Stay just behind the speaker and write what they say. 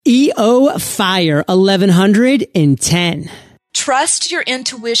EO Fire 1110. Trust your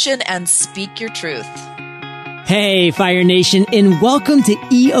intuition and speak your truth. Hey, Fire Nation, and welcome to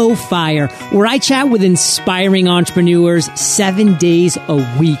EO Fire, where I chat with inspiring entrepreneurs 7 days a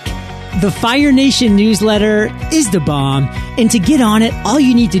week. The Fire Nation newsletter is the bomb, and to get on it, all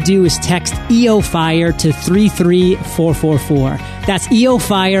you need to do is text EO Fire to 33444. That's EO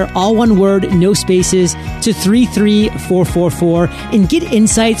Fire, all one word, no spaces, to 33444, and get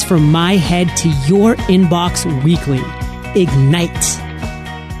insights from my head to your inbox weekly. Ignite.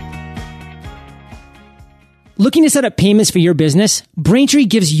 Looking to set up payments for your business? Braintree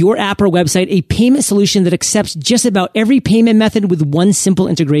gives your app or website a payment solution that accepts just about every payment method with one simple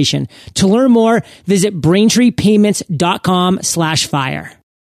integration. To learn more, visit braintreepayments.com/fire.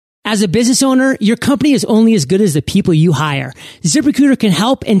 As a business owner, your company is only as good as the people you hire. ZipRecruiter can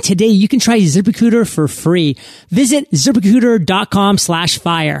help, and today you can try ZipRecruiter for free. Visit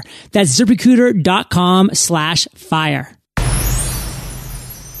ZipRecruiter.com/fire. That's ZipRecruiter.com/fire.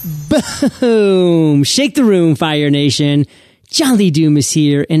 Boom! Shake the room, Fire Nation. John Lee Doom is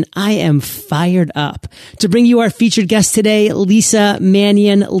here, and I am fired up to bring you our featured guest today, Lisa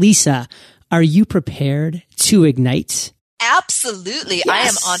Manyon. Lisa, are you prepared to ignite? Absolutely. Yes. I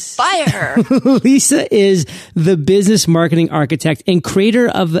am on fire. Lisa is the business marketing architect and creator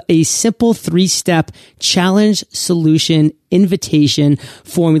of a simple 3-step challenge, solution, invitation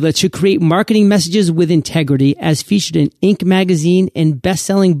formula to create marketing messages with integrity, as featured in Inc. magazine and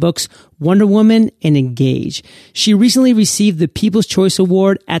best-selling books Wonder Woman and Engage. She recently received the People's Choice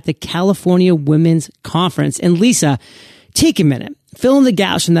Award at the California Women's Conference. And Lisa, take a minute, fill in the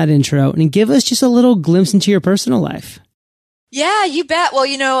gaps from that intro, and give us just a little glimpse into your personal life. Yeah, you bet.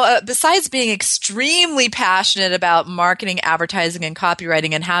 Well, besides being extremely passionate about marketing, advertising, and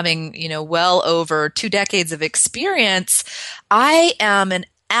copywriting and having, well over 2 decades of experience, I am an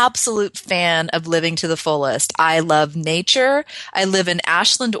absolute fan of living to the fullest. I love nature. I live in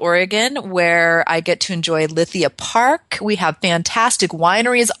Ashland, Oregon, where I get to enjoy Lithia Park. We have fantastic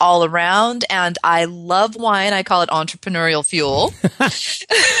wineries all around, and I love wine. I call it entrepreneurial fuel.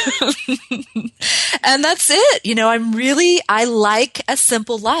 And that's it. I like a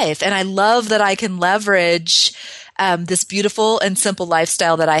simple life, and I love that I can leverage this beautiful and simple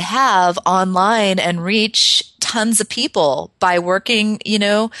lifestyle that I have online and reach tons of people by working,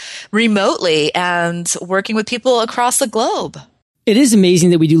 remotely and working with people across the globe. It is amazing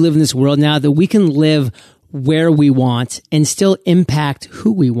that we do live in this world now that we can live where we want and still impact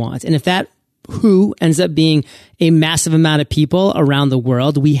who we want. And if that who ends up being a massive amount of people around the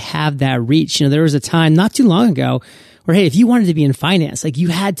world, we have that reach. There was a time not too long ago where, hey, if you wanted to be in finance, you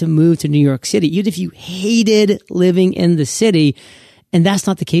had to move to New York City, even if you hated living in the city. And that's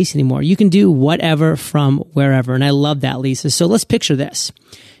not the case anymore. You can do whatever from wherever. And I love that, Lisa. So let's picture this.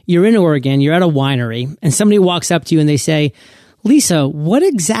 You're in Oregon, you're at a winery, and somebody walks up to you and they say, Lisa, what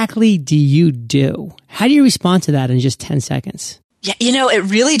exactly do you do? How do you respond to that in just 10 seconds? Yeah, it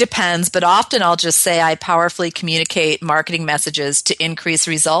really depends, but often I'll just say I powerfully communicate marketing messages to increase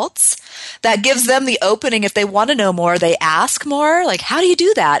results. That gives them the opening. If they want to know more, they ask more. How do you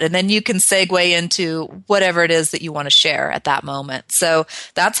do that? And then you can segue into whatever it is that you want to share at that moment. So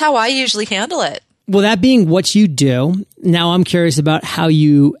that's how I usually handle it. Well, that being what you do, now I'm curious about how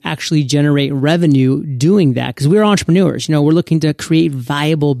you actually generate revenue doing that, because we're entrepreneurs. We're looking to create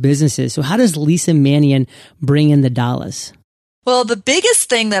viable businesses. So how does Lisa Manyon bring in the dollars? Well, the biggest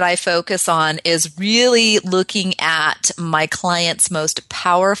thing that I focus on is really looking at my client's most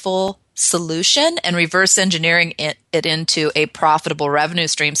powerful solution and reverse engineering it into a profitable revenue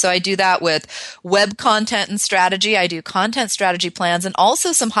stream. So I do that with web content and strategy. I do content strategy plans and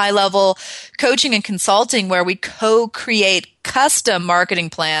also some high-level coaching and consulting where we co-create custom marketing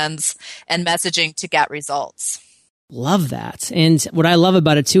plans and messaging to get results. Love that. And what I love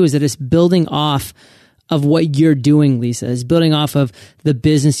about it too is that it's building off of what you're doing, Lisa. Is building off of the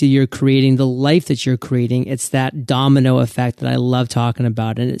business that you're creating, the life that you're creating. It's that domino effect that I love talking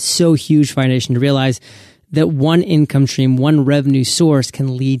about. And it's so huge, Fire Nation, to realize that one income stream, one revenue source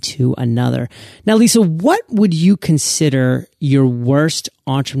can lead to another. Now, Lisa, what would you consider your worst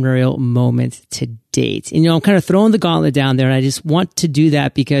entrepreneurial moment to date? And, I'm kind of throwing the gauntlet down there, and I just want to do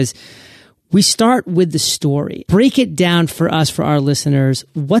that because we start with the story. Break it down for us, for our listeners,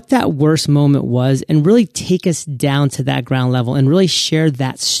 what that worst moment was, and really take us down to that ground level and really share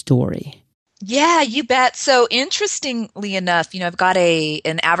that story. Yeah, you bet. So interestingly enough, I've got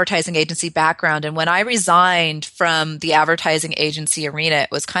an advertising agency background. And when I resigned from the advertising agency arena,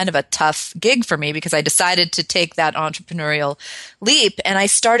 it was kind of a tough gig for me because I decided to take that entrepreneurial leap. And I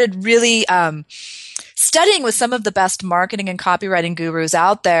started really studying with some of the best marketing and copywriting gurus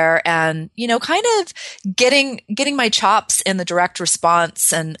out there, and, kind of getting my chops in the direct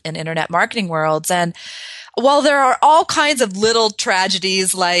response and internet marketing worlds. And while there are all kinds of little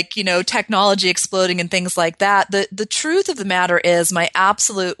tragedies like, technology exploding and things like that, the truth of the matter is my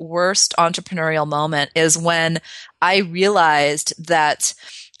absolute worst entrepreneurial moment is when I realized that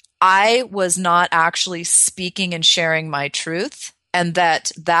I was not actually speaking and sharing my truth, and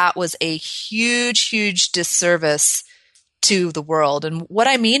that was a huge, huge disservice to the world. And what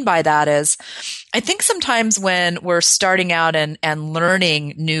I mean by that is, I think sometimes when we're starting out and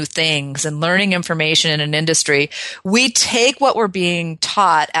learning new things and learning information in an industry, we take what we're being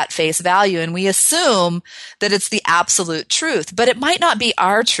taught at face value and we assume that it's the absolute truth, but it might not be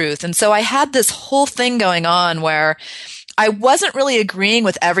our truth. And so I had this whole thing going on where I wasn't really agreeing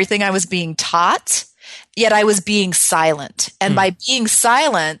with everything I was being taught, yet I was being silent. And by being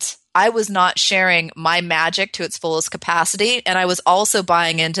silent, I was not sharing my magic to its fullest capacity. And I was also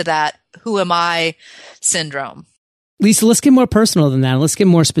buying into that "who am I" syndrome. Lisa, let's get more personal than that. Let's get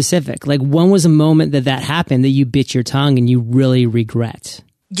more specific. Like, when was a moment that happened that you bit your tongue and you really regret?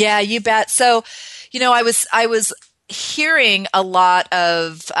 Yeah, you bet. So, I was hearing a lot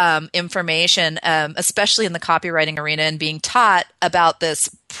of information, especially in the copywriting arena, and being taught about this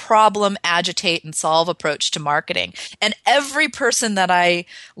problem, agitate, and solve approach to marketing. And every person that I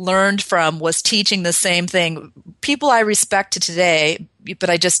learned from was teaching the same thing. People I respect to today, but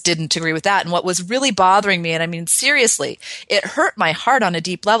I just didn't agree with that. And what was really bothering me, and I mean, seriously, it hurt my heart on a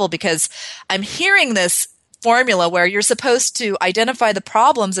deep level, because I'm hearing this formula where you're supposed to identify the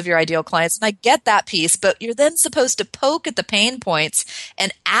problems of your ideal clients. And I get that piece, but you're then supposed to poke at the pain points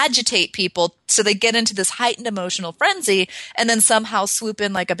and agitate people so they get into this heightened emotional frenzy, and then somehow swoop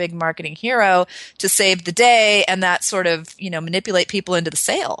in like a big marketing hero to save the day, and that sort of, manipulate people into the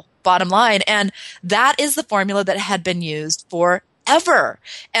sale, bottom line. And that is the formula that had been used forever.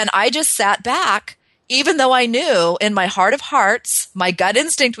 And I just sat back, even though I knew in my heart of hearts, my gut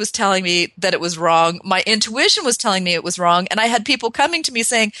instinct was telling me that it was wrong. My intuition was telling me it was wrong. And I had people coming to me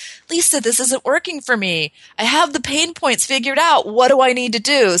saying, "Lisa, this isn't working for me. I have the pain points figured out. What do I need to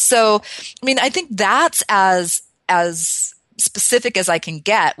do?" So, I think that's as specific as I can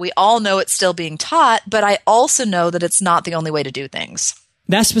get. We all know it's still being taught, but I also know that it's not the only way to do things.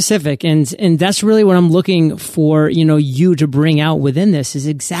 That's specific. And that's really what I'm looking for, you to bring out within this, is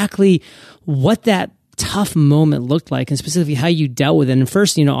exactly what that tough moment looked like, and specifically how you dealt with it. And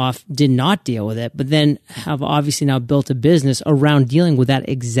first, did not deal with it, but then have obviously now built a business around dealing with that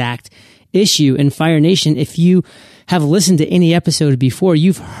exact issue. And Fire Nation, if you have listened to any episode before,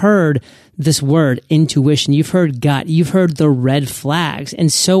 you've heard this word intuition, you've heard gut, you've heard the red flags.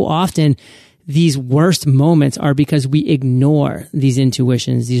 And so often these worst moments are because we ignore these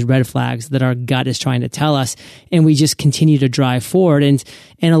intuitions, these red flags that our gut is trying to tell us, and we just continue to drive forward. And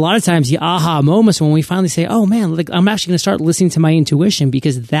a lot of times the aha moments when we finally say, "Oh man, I'm actually going to start listening to my intuition,"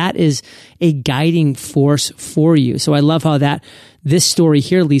 because that is a guiding force for you. So I love how this story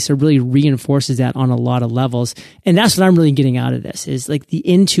here, Lisa, really reinforces that on a lot of levels. And that's what I'm really getting out of this, is like the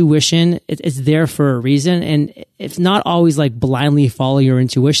intuition, it's there for a reason. And it's not always like blindly follow your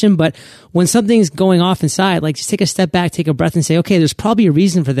intuition, but when something's going off inside, like just take a step back, take a breath and say, okay, there's probably a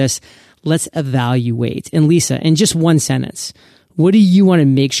reason for this. Let's evaluate. And Lisa, in just one sentence, what do you want to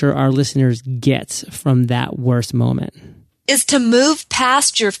make sure our listeners get from that worst moment? Is to move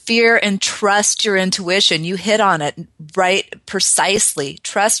past your fear and trust your intuition. You hit on it right, precisely.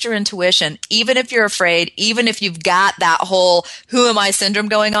 Trust your intuition. Even if you're afraid, even if you've got that whole "who am I" syndrome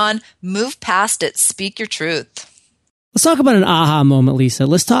going on, move past it. Speak your truth. Let's talk about an aha moment, Lisa.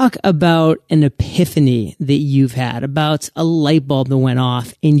 Let's talk about an epiphany that you've had, about a light bulb that went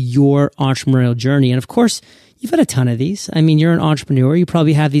off in your entrepreneurial journey. And of course, you've had a ton of these. I mean, you're an entrepreneur. You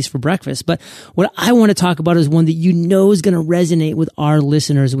probably have these for breakfast. But what I want to talk about is one that you know is going to resonate with our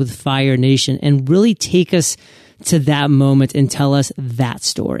listeners, with Fire Nation, and really take us to that moment and tell us that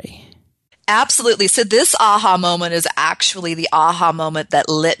story. Absolutely. So this aha moment is actually the aha moment that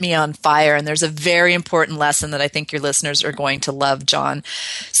lit me on fire. And there's a very important lesson that I think your listeners are going to love, John.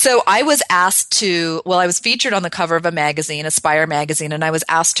 So I was I was featured on the cover of a magazine, Aspire magazine, and I was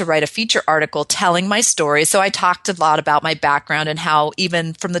asked to write a feature article telling my story. So I talked a lot about my background and how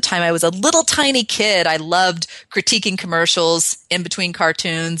even from the time I was a little tiny kid, I loved critiquing commercials in between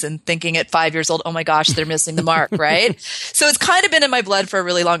cartoons and thinking at 5 years old, oh my gosh, they're missing the mark, right? So it's kind of been in my blood for a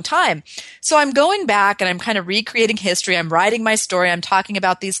really long time. So I'm going back and I'm kind of recreating history. I'm writing my story. I'm talking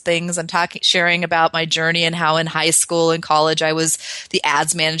about these things. I'm sharing about my journey and how in high school and college I was the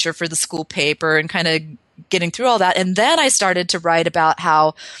ads manager for the school paper and kind of getting through all that. And then I started to write about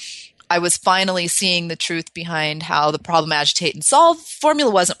how I was finally seeing the truth behind how the problem, agitate, and solve formula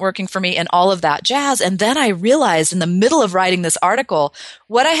wasn't working for me and all of that jazz. And then I realized in the middle of writing this article,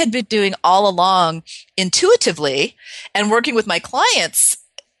 what I had been doing all along intuitively and working with my clients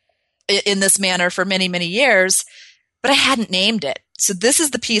in this manner for many, many years, but I hadn't named it. So this is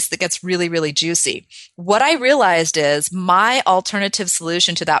the piece that gets really, really juicy. What I realized is my alternative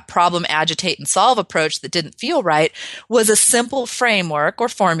solution to that problem, agitate, and solve approach that didn't feel right was a simple framework or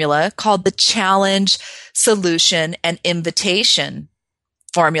formula called the challenge, solution, and invitation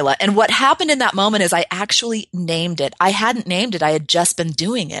formula. And what happened in that moment is I actually named it. I hadn't named it. I had just been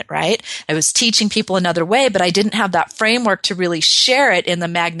doing it, right? I was teaching people another way, but I didn't have that framework to really share it in the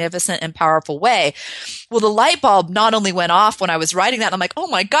magnificent and powerful way. Well, the light bulb not only went off when I was writing that, I'm like, oh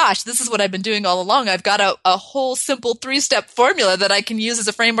my gosh, this is what I've been doing all along. I've got a whole simple 3-step formula that I can use as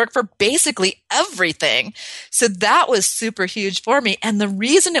a framework for basically everything. So that was super huge for me. And the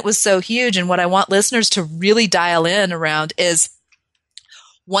reason it was so huge and what I want listeners to really dial in around is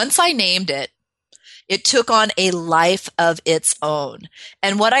once I named it, it took on a life of its own.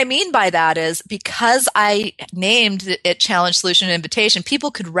 And what I mean by that is because I named it Challenge, Solution, and Invitation,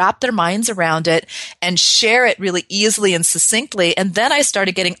 people could wrap their minds around it and share it really easily and succinctly. And then I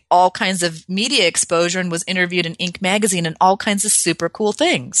started getting all kinds of media exposure and was interviewed in Inc. magazine and all kinds of super cool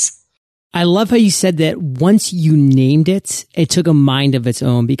things. I love how you said that once you named it, it took a mind of its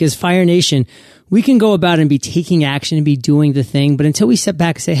own, because Fire Nation, we can go about and be taking action and be doing the thing, but until we step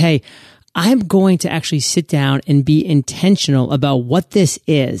back and say, hey, I'm going to actually sit down and be intentional about what this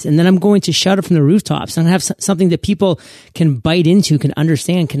is. And then I'm going to shout it from the rooftops. I'm going to have something that people can bite into, can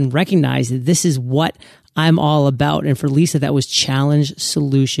understand, can recognize that this is what I'm all about. And for Lisa, that was challenge,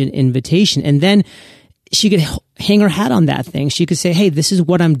 solution, invitation. And then she could hang her hat on that thing. She could say, hey, this is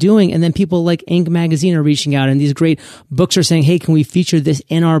what I'm doing. And then people like Inc. magazine are reaching out, and these great books are saying, hey, can we feature this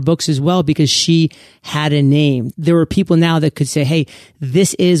in our books as well? Because she had a name. There were people now that could say, hey,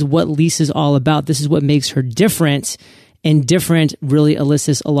 this is what Lisa's all about. This is what makes her different. And different really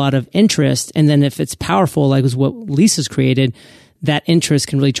elicits a lot of interest. And then if it's powerful, like was what Lisa's created, that interest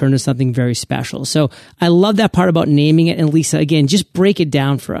can really turn into something very special. So I love that part about naming it. And Lisa, again, just break it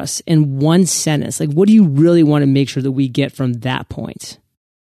down for us in one sentence. Like, what do you really want to make sure that we get from that point?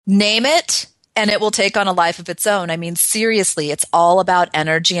 Name it, and it will take on a life of its own. I mean, seriously, it's all about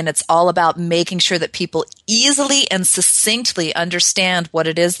energy, and it's all about making sure that people easily and succinctly understand what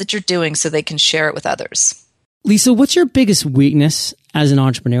it is that you're doing so they can share it with others. Lisa, what's your biggest weakness as an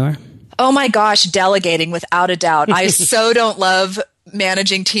entrepreneur? Oh my gosh, delegating without a doubt. I so don't love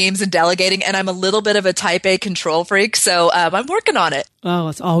managing teams and delegating, and I'm a little bit of a type A control freak, so I'm working on it. Oh,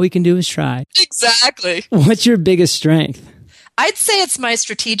 that's all we can do is try. Exactly. What's your biggest strength? I'd say it's my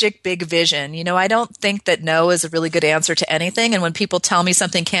strategic big vision. You know, I don't think that no is a really good answer to anything, and when people tell me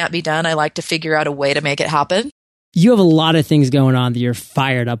something can't be done, I like to figure out a way to make it happen. You have a lot of things going on that you're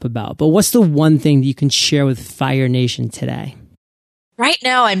fired up about, but what's the one thing that you can share with Fire Nation today? Right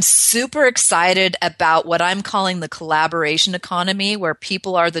now, I'm super excited about what I'm calling the collaboration economy, where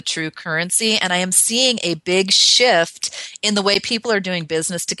people are the true currency. And I am seeing a big shift in the way people are doing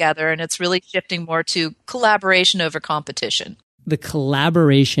business together. And it's really shifting more to collaboration over competition. The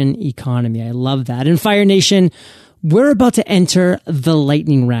collaboration economy. I love that. And Fire Nation, we're about to enter the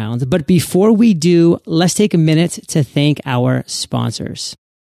lightning round. But before we do, let's take a minute to thank our sponsors.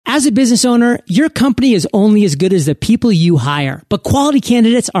 As a business owner, your company is only as good as the people you hire, but quality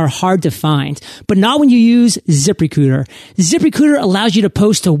candidates are hard to find, but not when you use ZipRecruiter. ZipRecruiter allows you to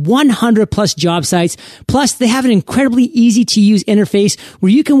post to 100 plus job sites. Plus, they have an incredibly easy to use interface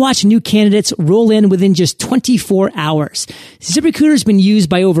where you can watch new candidates roll in within just 24 hours. ZipRecruiter has been used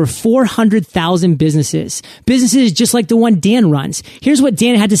by over 400,000 businesses just like the one Dan runs. Here's what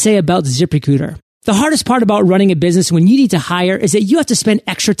Dan had to say about ZipRecruiter. The hardest part about running a business when you need to hire is that you have to spend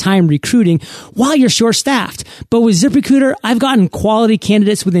extra time recruiting while you're short-staffed. But with ZipRecruiter, I've gotten quality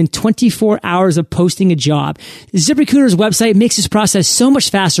candidates within 24 hours of posting a job. ZipRecruiter's website makes this process so much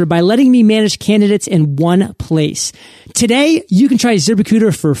faster by letting me manage candidates in one place. Today, you can try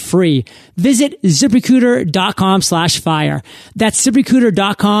ZipRecruiter for free. Visit ZipRecruiter.com/fire. That's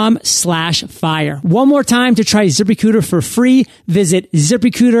ZipRecruiter.com/fire. One more time to try ZipRecruiter for free. Visit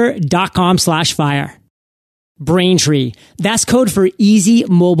ZipRecruiter.com/fire. Braintree. That's code for easy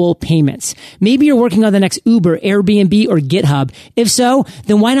mobile payments. Maybe you're working on the next Uber, Airbnb, or GitHub. If so,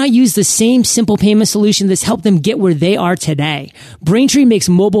 then why not use the same simple payment solution that's helped them get where they are today? Braintree makes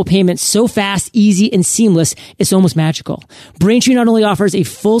mobile payments so fast, easy, and seamless, it's almost magical. Braintree not only offers a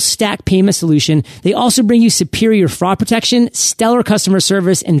full stack payment solution, they also bring you superior fraud protection, stellar customer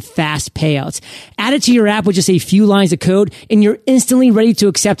service, and fast payouts. Add it to your app with just a few lines of code, and you're instantly ready to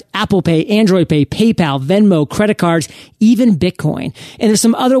accept Apple Pay, Android Pay, PayPal, Venmo, credit cards, even Bitcoin. And if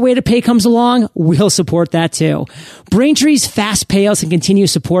some other way to pay comes along, we'll support that too. Braintree's fast payouts and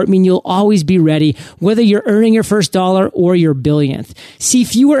continuous support mean you'll always be ready, whether you're earning your first dollar or your billionth. See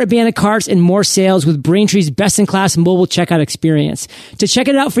fewer abandoned carts and more sales with Braintree's best-in-class mobile checkout experience. To check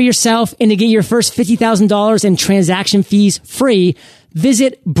it out for yourself and to get your first $50,000 in transaction fees free,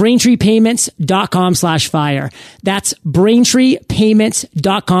 visit BraintreePayments.com/fire. That's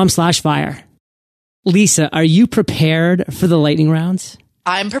BraintreePayments.com/fire. Lisa, are you prepared for the lightning rounds?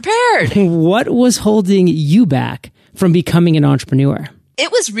 I'm prepared. What was holding you back from becoming an entrepreneur?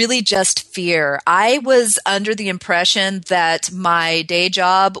 It was really just fear. I was under the impression that my day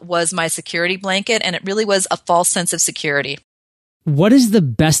job was my security blanket, and it really was a false sense of security. What is the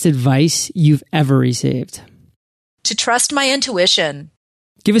best advice you've ever received? To trust my intuition.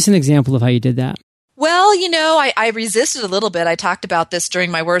 Give us an example of how you did that. Well, I resisted a little bit. I talked about this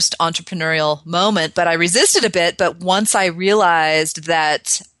during my worst entrepreneurial moment, but I resisted a bit. But once I realized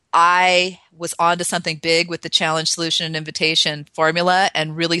that I was onto something big with the challenge, solution, and invitation formula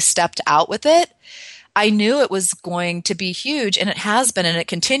and really stepped out with it, I knew it was going to be huge, and it has been, and it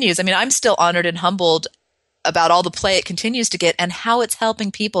continues. I mean, I'm still honored and humbled about all the play it continues to get and how it's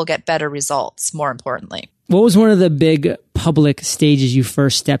helping people get better results, more importantly. What was one of the big public stages you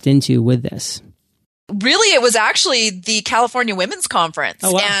first stepped into with this? Really, it was actually the California Women's Conference.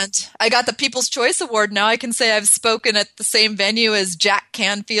 Oh, wow. And I got the People's Choice Award. Now I can say I've spoken at the same venue as Jack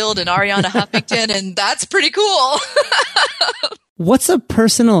Canfield and Ariana Huffington, and that's pretty cool. What's a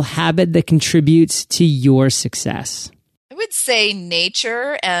personal habit that contributes to your success? I would say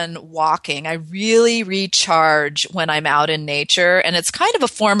nature and walking. I really recharge when I'm out in nature, and it's kind of a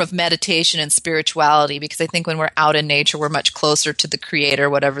form of meditation and spirituality, because I think when we're out in nature, we're much closer to the creator,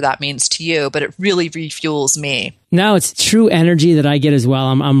 whatever that means to you, but it really refuels me. No, it's true energy that I get as well.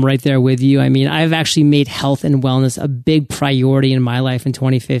 I'm right there with you. I mean, I've actually made health and wellness a big priority in my life in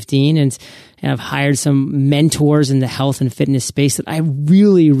 2015, and I've hired some mentors in the health and fitness space that I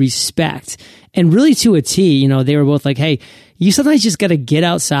really respect. And really to a T, they were both like, hey, you sometimes just got to get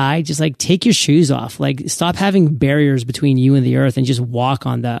outside, just like take your shoes off, like stop having barriers between you and the earth and just walk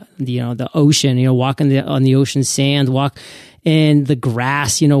on the ocean, walk on the ocean sand, walk in the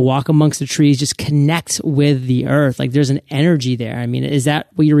grass, walk amongst the trees, just connect with the earth. Like there's an energy there. I mean, is that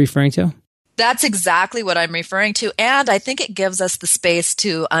what you're referring to? That's exactly what I'm referring to. And I think it gives us the space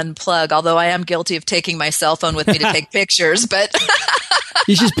to unplug, although I am guilty of taking my cell phone with me to take pictures, but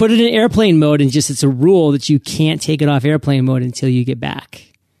you should just put it in airplane mode, and it's a rule that you can't take it off airplane mode until you get back.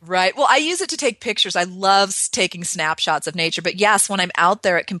 Right. Well, I use it to take pictures. I love taking snapshots of nature. But yes, when I'm out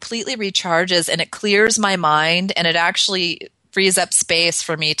there, it completely recharges and it clears my mind, and it actually frees up space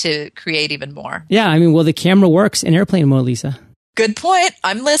for me to create even more. Yeah. I mean, well, the camera works in airplane mode, Lisa. Good point.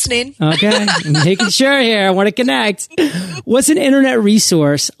 I'm listening. Okay. Making sure here. I want to connect. What's an internet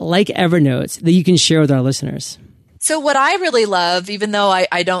resource like Evernote that you can share with our listeners? So what I really love, even though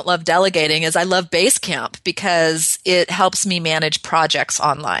I don't love delegating, is I love Basecamp because it helps me manage projects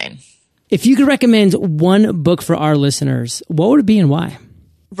online. If you could recommend one book for our listeners, what would it be and why?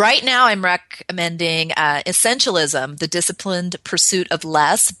 Right now, I'm recommending Essentialism, The Disciplined Pursuit of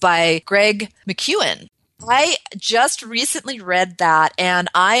Less by Greg McKeown. I just recently read that, and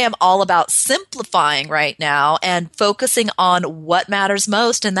I am all about simplifying right now and focusing on what matters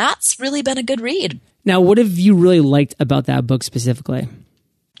most, and that's really been a good read. Now, what have you really liked about that book specifically?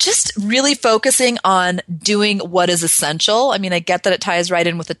 Just really focusing on doing what is essential. I mean, I get that it ties right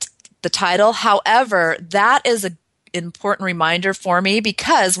in with the title. However, that is an important reminder for me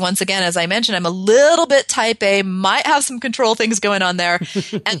because, once again, as I mentioned, I'm a little bit type A, might have some control things going on there.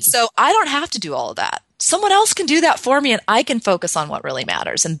 And so I don't have to do all of that. Someone else can do that for me, and I can focus on what really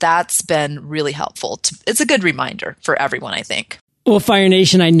matters. And that's been really helpful. It's a good reminder for everyone, I think. Well, Fire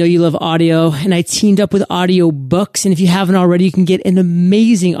Nation, I know you love audio, and I teamed up with Audio Books. And if you haven't already, you can get an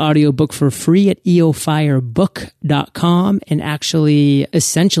amazing audiobook for free at eofirebook.com. And actually,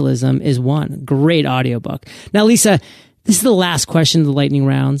 Essentialism is one great audiobook. Now, Lisa, this is the last question of the lightning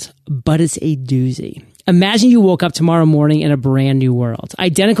rounds, but it's a doozy. Imagine you woke up tomorrow morning in a brand new world,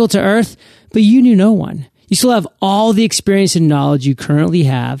 identical to Earth, but you knew no one. You still have all the experience and knowledge you currently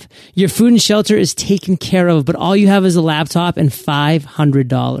have. Your food and shelter is taken care of, but all you have is a laptop and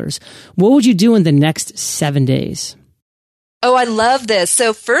 $500. What would you do in the next 7 days? Oh, I love this.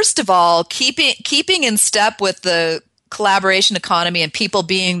 So first of all, keeping in step with the collaboration economy and people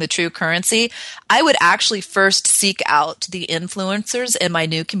being the true currency, I would actually first seek out the influencers in my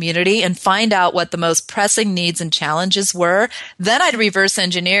new community and find out what the most pressing needs and challenges were. Then I'd reverse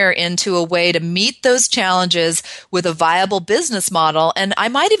engineer into a way to meet those challenges with a viable business model. And I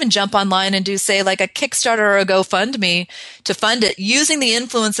might even jump online and do, say, like a Kickstarter or a GoFundMe to fund it using the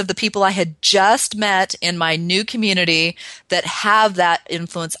influence of the people I had just met in my new community that have that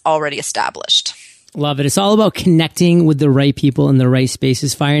influence already established. Love it. It's all about connecting with the right people in the right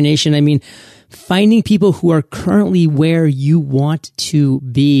spaces, Fire Nation. I mean, finding people who are currently where you want to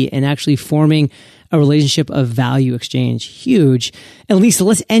be and actually forming a relationship of value exchange. Huge. And Lisa,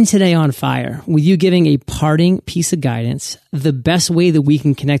 let's end today on fire with you giving a parting piece of guidance, the best way that we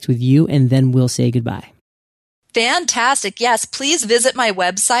can connect with you, and then we'll say goodbye. Fantastic. Yes, please visit my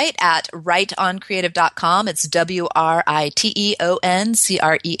website at writeoncreative.com. It's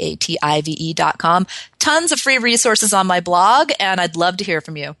WRITEONCREATIVE.com. Tons of free resources on my blog, and I'd love to hear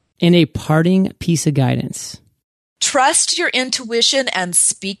from you. And a parting piece of guidance. Trust your intuition and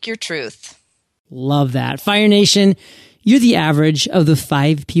speak your truth. Love that. Fire Nation, you're the average of the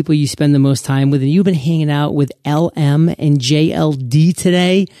 5 people you spend the most time with, and you've been hanging out with LM and JLD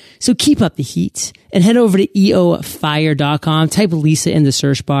today. So keep up the heat and head over to eofire.com. Type Lisa in the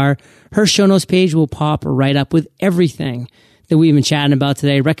search bar. Her show notes page will pop right up with everything that we've been chatting about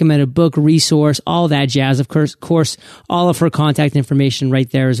today. Recommended book, resource, all that jazz. Of course, all of her contact information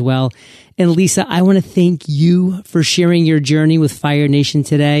right there as well. And Lisa, I want to thank you for sharing your journey with Fire Nation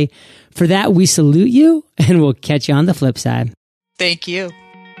today. For that, we salute you, and we'll catch you on the flip side. Thank you.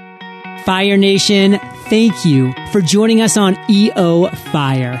 Fire Nation, thank you for joining us on EO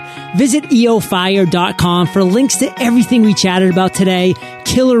Fire. Visit eofire.com for links to everything we chatted about today,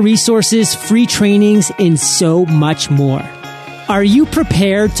 killer resources, free trainings, and so much more. Are you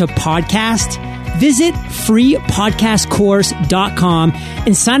prepared to podcast? Visit freepodcastcourse.com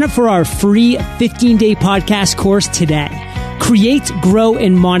and sign up for our free 15-day podcast course today. Create, grow,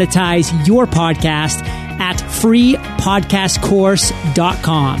 and monetize your podcast at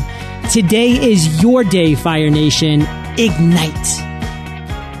freepodcastcourse.com. Today is your day, Fire Nation. Ignite.